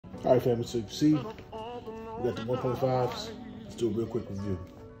All right, family, so you can see, we got the 1.5s. Let's do a real quick review.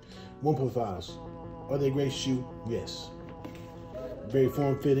 1.5s, are they a great shoe? Yes. Very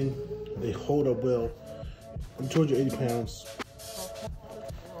form-fitting, they hold up well. I'm 280 pounds.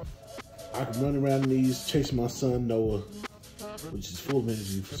 I can run around in these, chase my son Noah, which is full of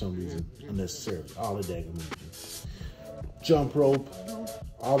energy for some reason, unnecessarily, all the daggone energy. Jump rope,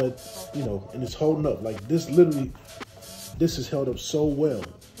 all that, you know, and it's holding up. Like this literally, this is held up so well.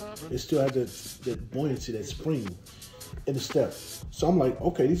 It still has that buoyancy, that spring in the step. So I'm like,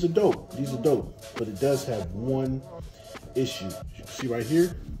 okay, these are dope. These are dope. But it does have one issue. As you can see right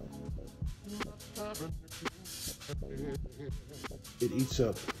here, it eats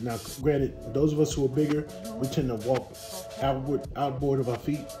up. Now, granted, those of us who are bigger, we tend to walk outboard of our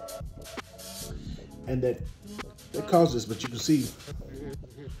feet. And that causes, but you can see right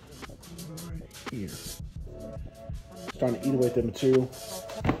here, it's starting to eat away at that material.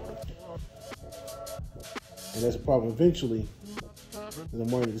 And that's a problem. Eventually, in the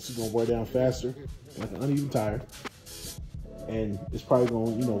morning, this is going to wear down faster, like an uneven tire. And it's probably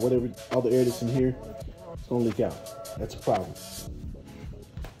going to, you know, whatever other air that's in here, it's going to leak out. That's a problem.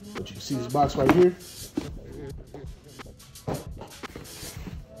 But you can see this box right here.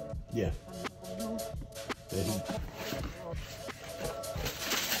 Yeah. That heat.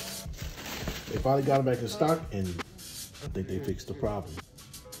 They finally got them back in stock, and I think they fixed the problem.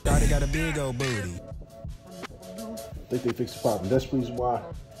 Shawty got a big old booty. I think they fixed the problem. That's the reason why I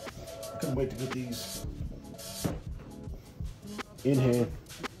couldn't wait to get these in hand.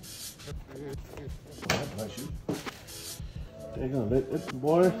 Oh, that bless you. There you go. That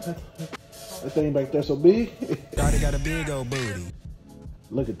thing back there so big. Shawty got a big old booty.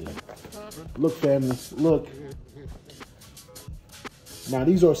 Look at that. Look, family. Look. Now,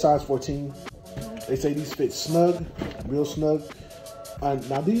 these are size 14. They say these fit snug, real snug.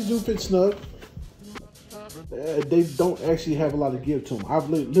 Now, these do fit snug. They don't actually have a lot of give to them. I've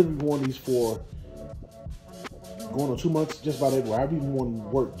literally worn these for going on 2 months, just about everywhere. I've even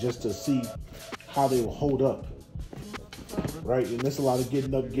worn work just to see how they will hold up, right? And there's a lot of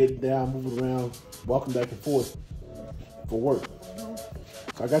getting up, getting down, moving around, walking back and forth for work.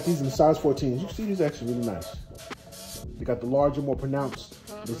 So I got these in the size 14. As you can see, these are actually really nice. They got the larger, more pronounced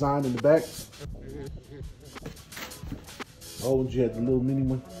design in the back. Oh, you had the little mini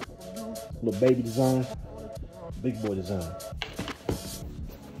one, little baby design. Big boy design.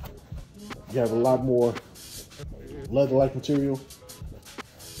 You have a lot more leather-like material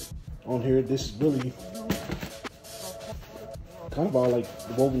on here. This is really kind of all like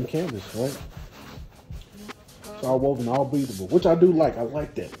woven canvas, right? It's all woven, all breathable, which I do like. I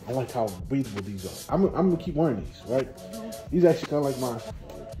like that. I like how breathable these are. I'm gonna keep wearing these, right? These actually kind of like my,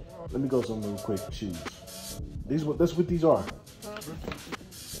 let me go some real quick shoes. That's what these are.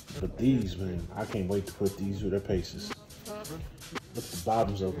 But these, man, I can't wait to put these with their paces. Look at the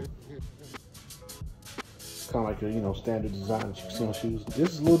bottoms of them. Kind of like a, you know, standard design that you can see on shoes.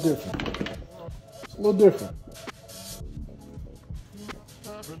 This is a little different. It's a little different.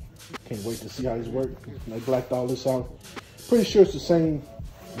 Can't wait to see how these work. They blacked all this out. Pretty sure it's the same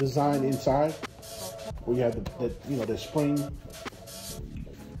design inside, where you have that, you know, that spring.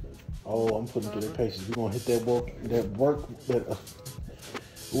 Oh, I'm putting through their paces. We're gonna hit that work.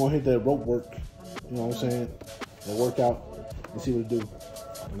 We're gonna hit that rope work, you know what I'm saying? That workout, and see what it do.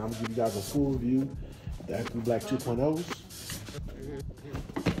 And I'm gonna give you guys a full review of the Active Black 2.0s.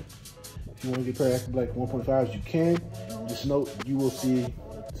 If you want to get a pair of Active Black 1.5s, you can. Just note, you will see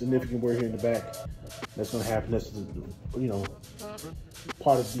significant wear here in the back. That's gonna happen. That's, you know,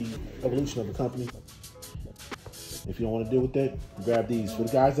 part of the evolution of the company. If you don't want to deal with that, grab these. For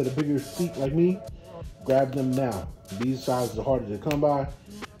the guys that are bigger feet like me, grab them now. These sizes are harder to come by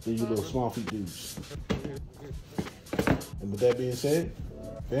than you little small feet dudes. And with that being said,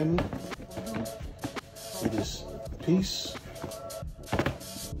 family, it is peace,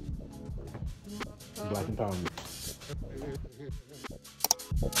 Black empowerment.